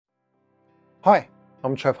Hi,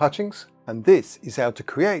 I'm Trev Hutchings, and this is how to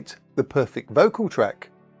create the perfect vocal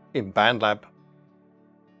track in Bandlab.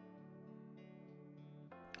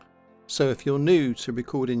 So if you're new to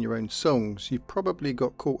recording your own songs, you've probably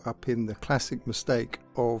got caught up in the classic mistake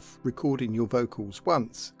of recording your vocals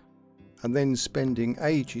once and then spending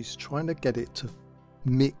ages trying to get it to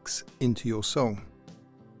mix into your song.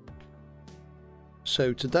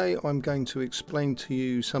 So today I'm going to explain to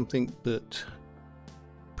you something that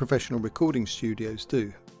professional recording studios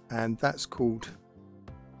do, and that's called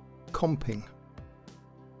comping.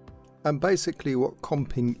 And basically what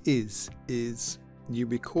comping is you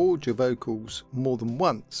record your vocals more than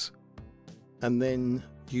once and then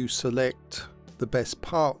you select the best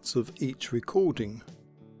parts of each recording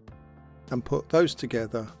and put those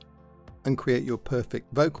together and create your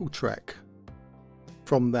perfect vocal track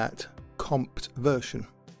from that comped version.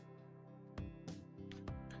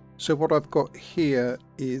 So what I've got here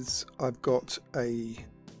is I've got a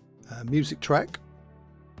music track,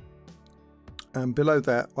 and below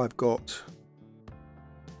that I've got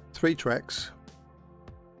 3 tracks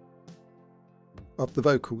of the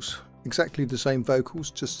vocals, exactly the same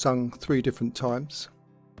vocals, just sung 3 different times.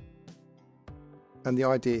 And the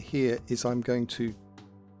idea here is I'm going to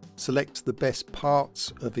select the best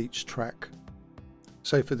parts of each track.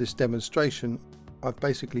 So for this demonstration I've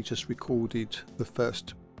basically just recorded the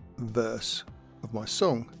first verse of my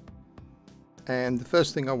song, and the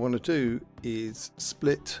first thing I want to do is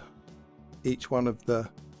split each one of the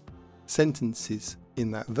sentences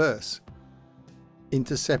in that verse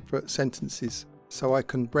into separate sentences so I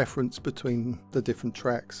can reference between the different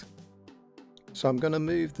tracks. So I'm going to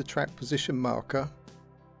move the track position marker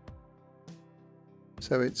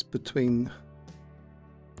so it's between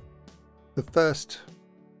the first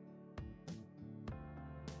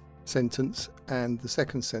sentence and the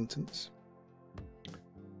second sentence.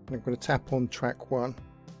 And I'm going to tap on track 1,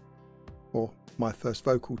 or my first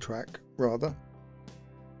vocal track rather.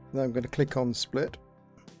 Then I'm going to click on split.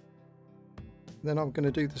 Then I'm going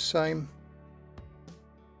to do the same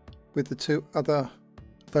with the 2 other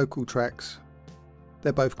vocal tracks.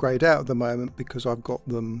 They're both grayed out at the moment because I've got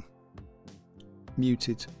them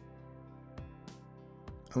muted.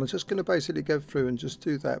 And I'm just going to basically go through and just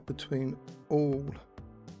do that between all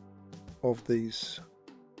of these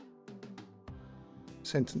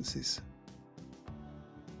sentences.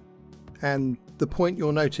 And the point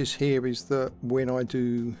you'll notice here is that when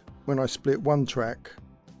I split one track,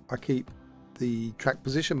 I keep the track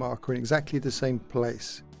position marker in exactly the same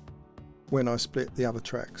place when I split the other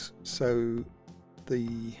tracks. So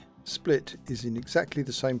the split is in exactly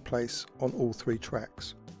the same place on all 3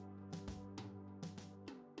 tracks.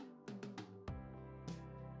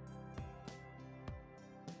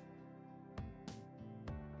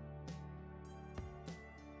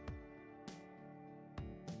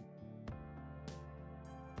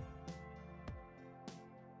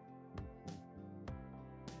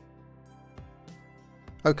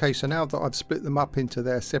 Okay, so now that I've split them up into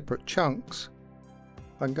their separate chunks,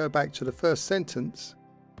 I can go back to the first sentence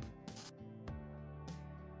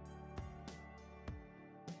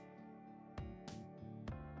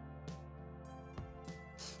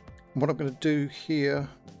and what I'm going to do here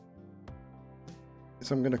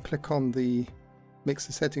is I'm going to click on the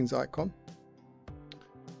mixer settings icon,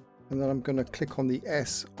 and then I'm going to click on the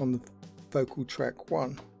S on the vocal track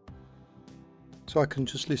 1. So I can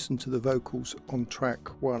just listen to the vocals on track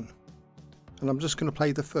 1. And I'm just going to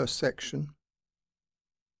play the first section.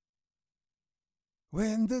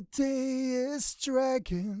 When the day is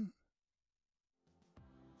dragging.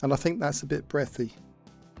 And I think that's a bit breathy.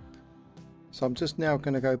 So I'm just now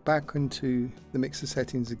going to go back into the mixer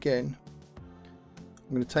settings again.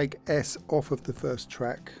 I'm going to take S off of the first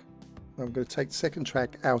track. I'm going to take the second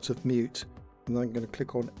track out of mute. And then I'm going to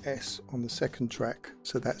click on S on the second track,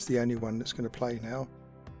 so that's the only one that's going to play now,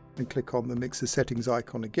 and click on the mixer settings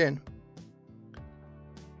icon again,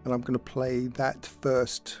 and I'm going to play that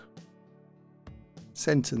first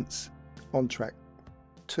sentence on track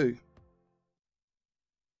 2.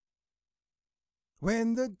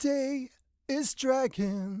 When the day is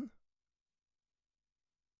dragging.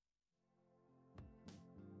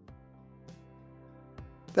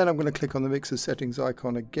 Then I'm going to click on the mixer settings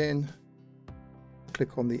icon again,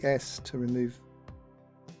 click on the S to remove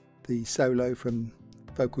the solo from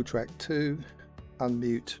vocal track 2,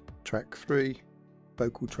 unmute track 3,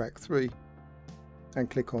 vocal track 3, and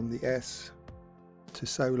click on the S to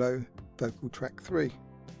solo vocal track 3,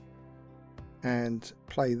 and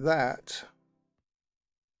play that.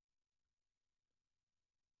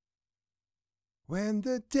 When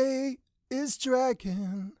the day is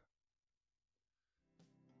dragging.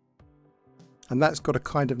 and that's got a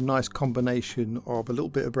kind of nice combination of a little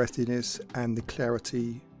bit of breathiness and the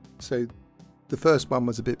clarity. So the first one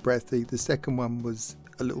was a bit breathy, the second one was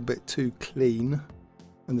a little bit too clean,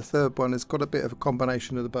 and the third one has got a bit of a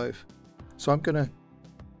combination of the both. So I'm going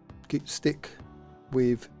to stick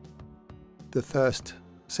with the first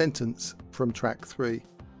sentence from track 3.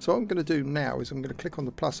 So what I'm going to do now is I'm going to click on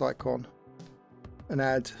the plus icon and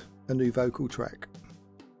add a new vocal track,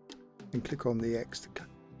 and click on the X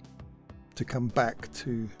to come back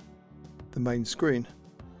to the main screen,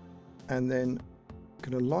 and then I'm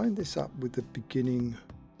going to line this up with the beginning,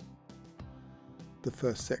 the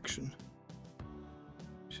first section,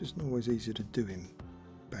 which isn't always easy to do in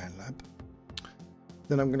Bandlab.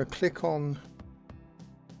 Then I'm going to click on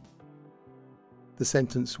the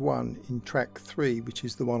sentence 1 in track 3, which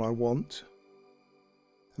is the one I want,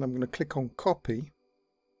 and I'm going to click on copy,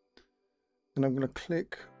 and I'm going to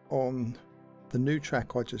click on the new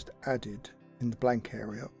track I just added in the blank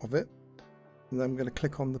area of it, and then I'm going to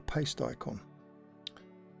click on the paste icon.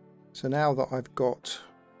 So now that I've got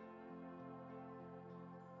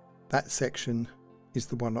that section is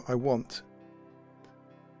the one that I want.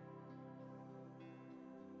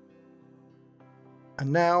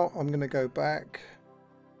 And now I'm going to go back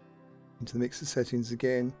into the mixer settings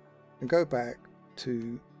again and go back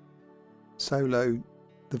to solo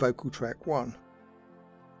the vocal track 1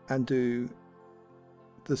 and do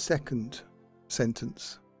the second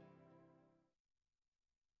sentence.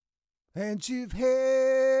 And you've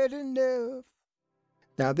had enough.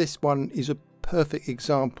 Now this one is a perfect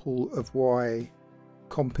example of why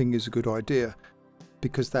comping is a good idea,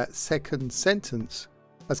 because that second sentence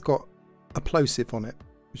has got a plosive on it,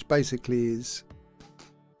 which basically is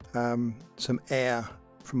some air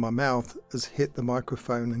from my mouth has hit the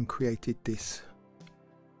microphone and created this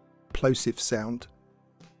plosive sound.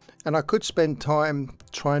 And I could spend time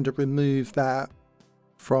trying to remove that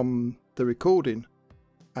from the recording,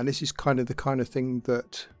 and this is kind of the kind of thing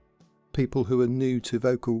that people who are new to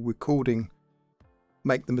vocal recording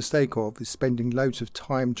make the mistake of, is spending loads of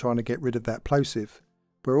time trying to get rid of that plosive,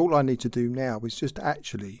 where all I need to do now is just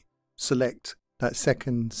actually select that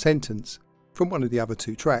second sentence from one of the other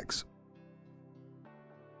 2 tracks.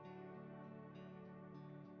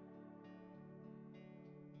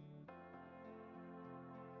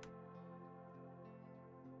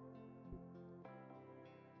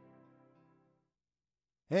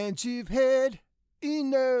 And you've had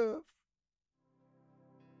enough.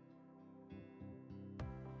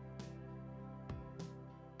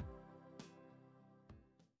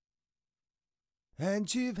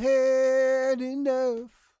 And you've had enough.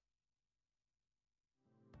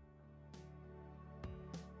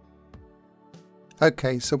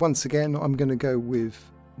 Okay, so once again I'm going to go with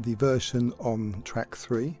the version on track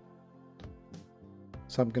 3.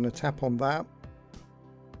 So I'm going to tap on that,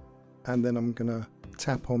 and then I'm going to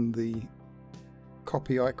tap on the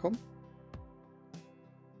copy icon,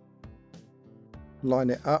 line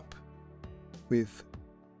it up with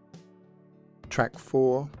track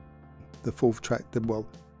 4, the 4th track,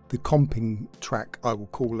 the comping track I will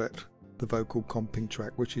call it, the vocal comping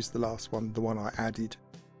track, which is the last one, the one I added.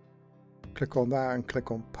 Click on that and click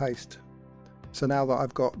on paste. So now that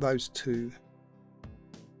I've got those 2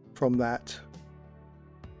 from that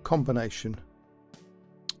combination,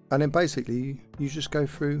 and then basically you just go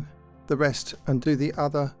through the rest and do the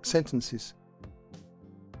other sentences.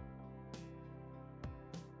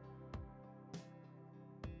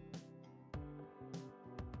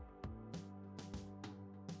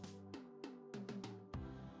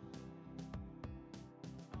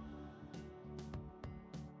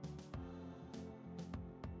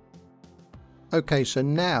 Okay, so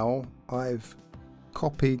now I've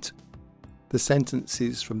copied the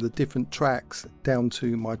sentences from the different tracks down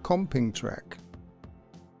to my comping track.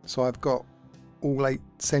 So I've got all 8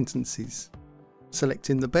 sentences,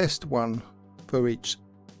 selecting the best one for each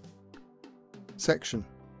section.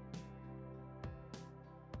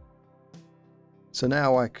 So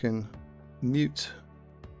now I can mute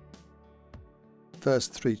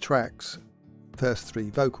first 3 tracks, first 3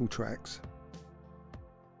 vocal tracks,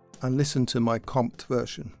 and listen to my comped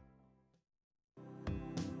version.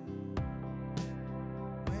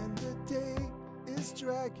 When the day is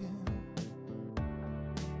dragging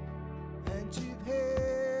and you've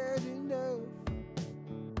had enough,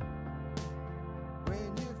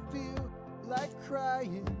 when you feel like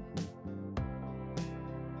crying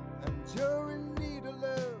and you're in need of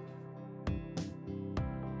love,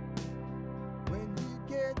 when you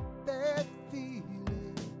get that feeling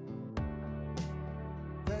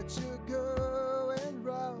that you're going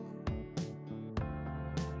wrong,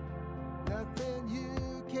 nothing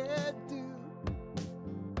you can do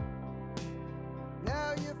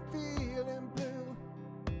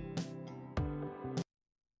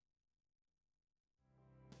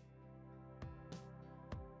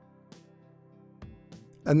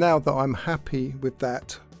And now that I'm happy with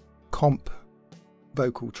that comp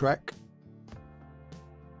vocal track,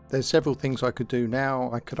 there's several things I could do now.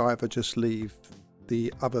 I could either just leave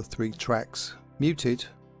the other 3 tracks muted,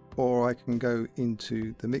 or I can go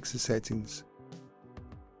into the mixer settings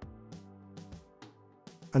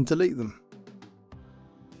and delete them.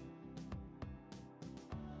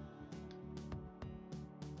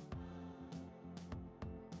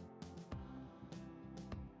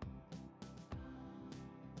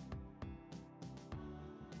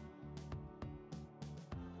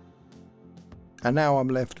 And now I'm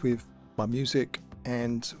left with my music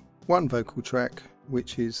and 1 vocal track,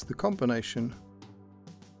 which is the combination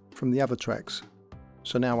from the other tracks.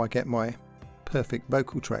 So now I get my perfect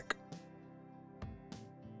vocal track.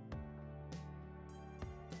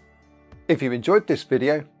 If you enjoyed this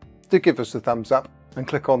video, do give us a thumbs up and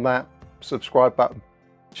click on that subscribe button.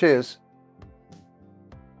 Cheers!